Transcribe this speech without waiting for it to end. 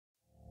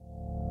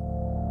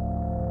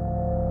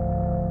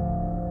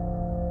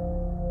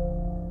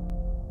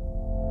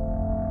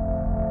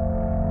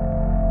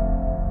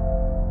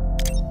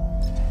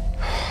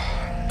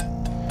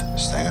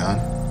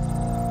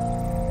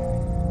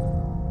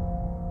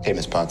Hey,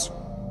 Miss Potts.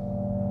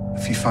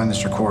 If you find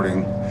this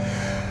recording,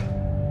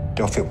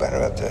 don't feel bad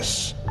about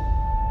this.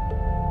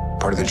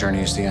 Part of the journey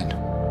is the end.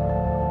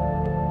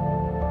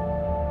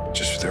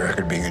 Just for the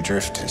record, being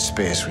adrift in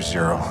space with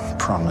zero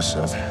promise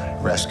of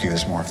rescue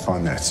is more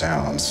fun than it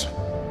sounds.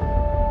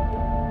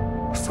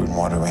 Food and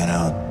water ran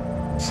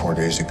out 4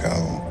 days ago.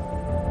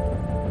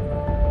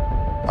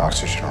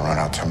 Oxygen will run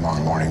out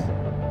tomorrow morning.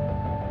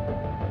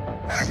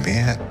 That'll be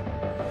it.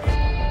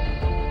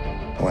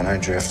 When I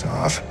drift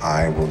off,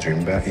 I will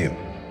dream about you.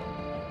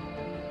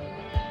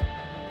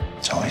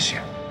 It's always you.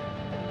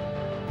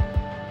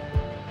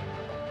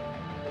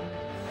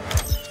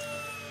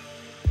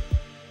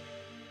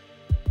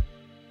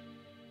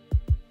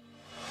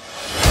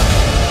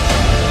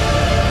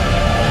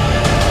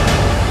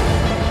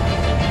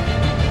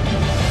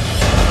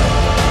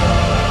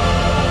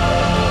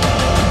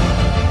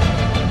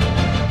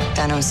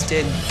 Thanos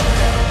did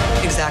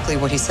exactly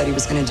what he said he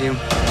was going to do.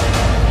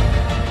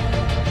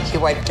 He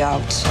wiped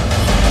out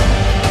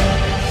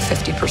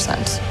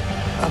 50%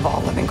 of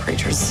all living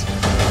creatures.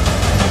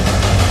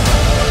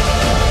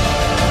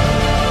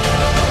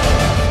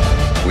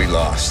 We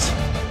lost,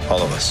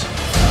 all of us.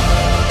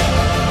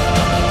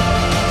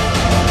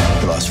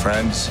 We lost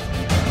friends.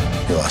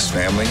 We lost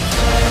family.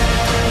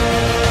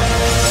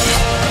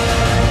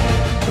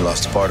 We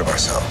lost a part of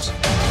ourselves.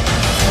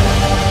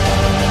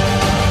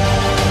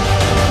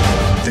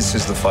 This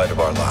is the fight of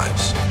our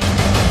lives.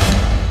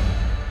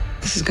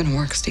 This is gonna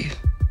work, Steve.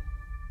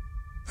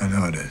 I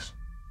know it is.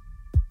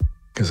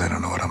 Because I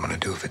don't know what I'm gonna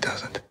do if it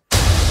doesn't.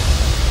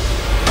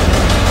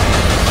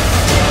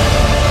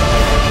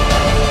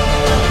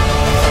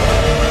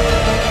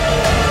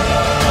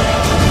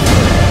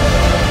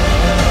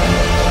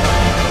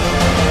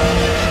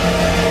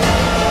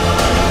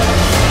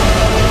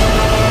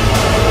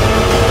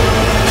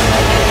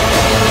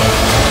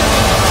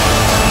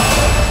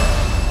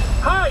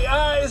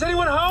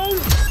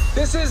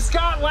 This is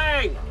Scott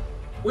Lang.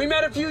 We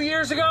met a few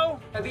years ago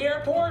at the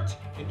airport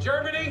in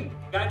Germany.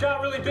 Got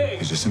dropped really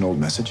big. Is this an old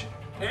message?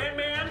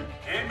 Ant-Man,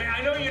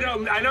 I know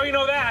you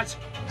know that.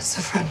 It's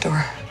the front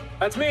door.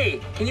 That's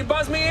me. Can you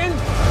buzz me in?